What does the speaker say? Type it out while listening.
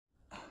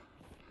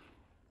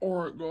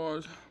Alright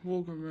guys,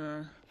 welcome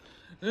back.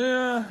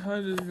 Yeah,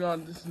 I just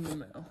got this in the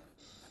mail.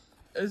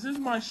 This is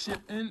my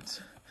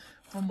shipment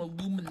from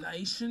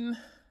Illumination,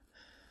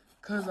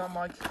 because I'm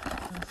like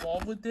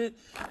involved with it.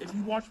 If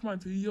you watch my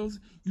videos,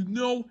 you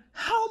know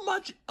how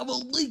much of a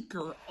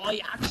leaker I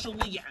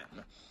actually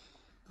am.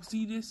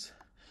 See this?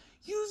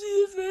 You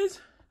see this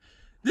face?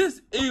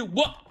 This is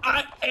what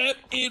I am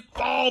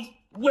involved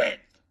with.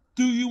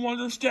 Do you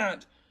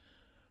understand?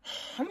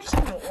 I'm just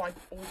gonna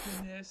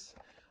open this.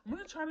 I'm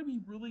gonna try to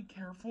be really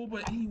careful,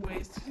 but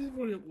anyways, this is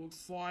what it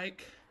looks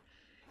like.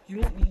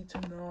 You don't need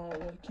to know.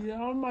 Get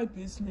out of my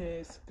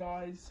business,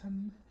 guys.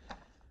 I'm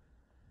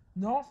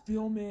not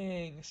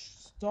filming.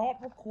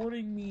 Stop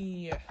recording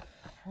me.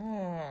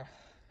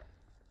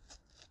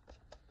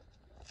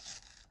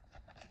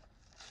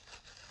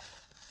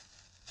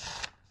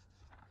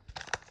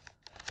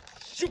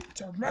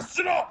 Shoot, I messed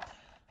it up.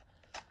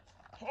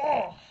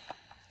 I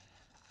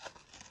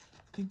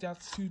think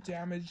that's too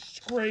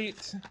damaged.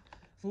 Great.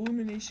 If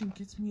Illumination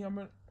gets me, I'm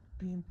gonna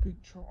be in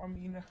big trouble. I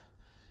mean,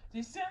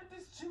 they sent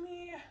this to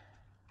me.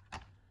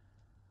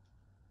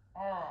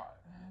 Alright.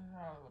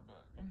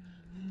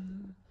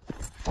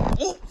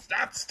 Oh,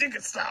 stop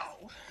sticking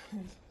style.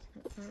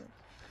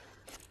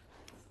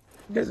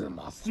 This is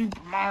my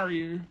Super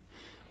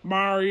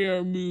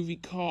Mario movie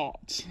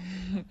Kart.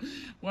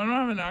 Well, I don't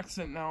have an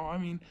accent now. I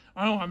mean,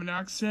 I don't have an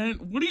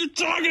accent. What are you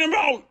talking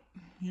about?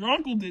 Your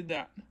uncle did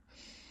that.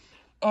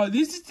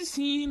 This is the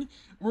scene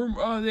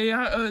where they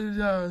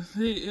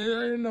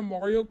in the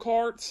Mario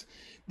Karts.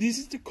 This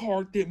is the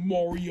cart that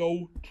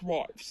Mario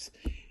drives.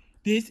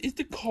 This is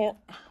the cart.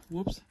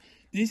 Whoops.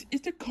 This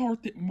is the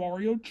cart that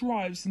Mario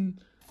drives in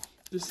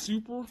the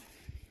Super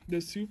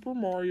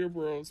Mario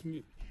Bros.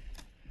 movie.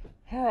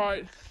 All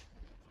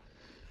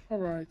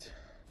right.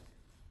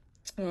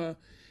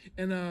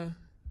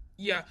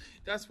 Yeah,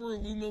 that's where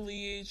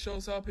Illumili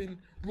shows up, and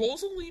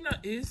Rosalina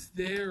is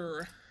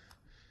there.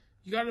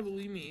 You gotta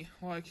believe me,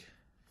 like,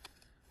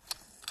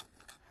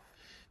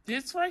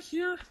 this right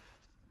here,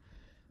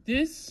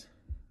 this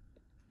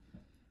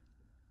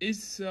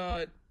is,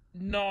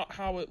 not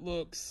how it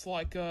looks.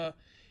 Like,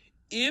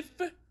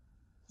 if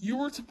you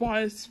were to buy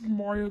a Super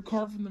Mario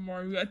Kart from the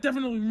Mario, I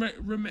definitely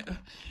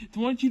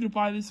want you to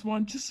buy this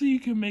one, just so you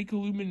can make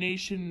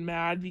Illumination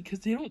mad,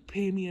 because they don't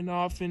pay me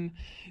enough, and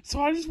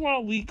so I just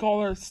want to leak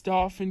all their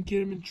stuff and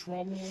get them in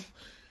trouble.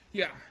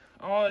 Yeah.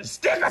 Oh,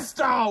 sticker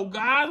style,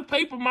 guys!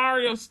 Paper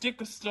Mario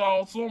sticker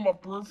style. It's on my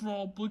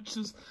peripheral,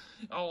 butchers,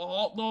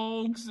 hot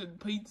dogs and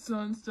pizza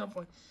and stuff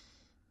like.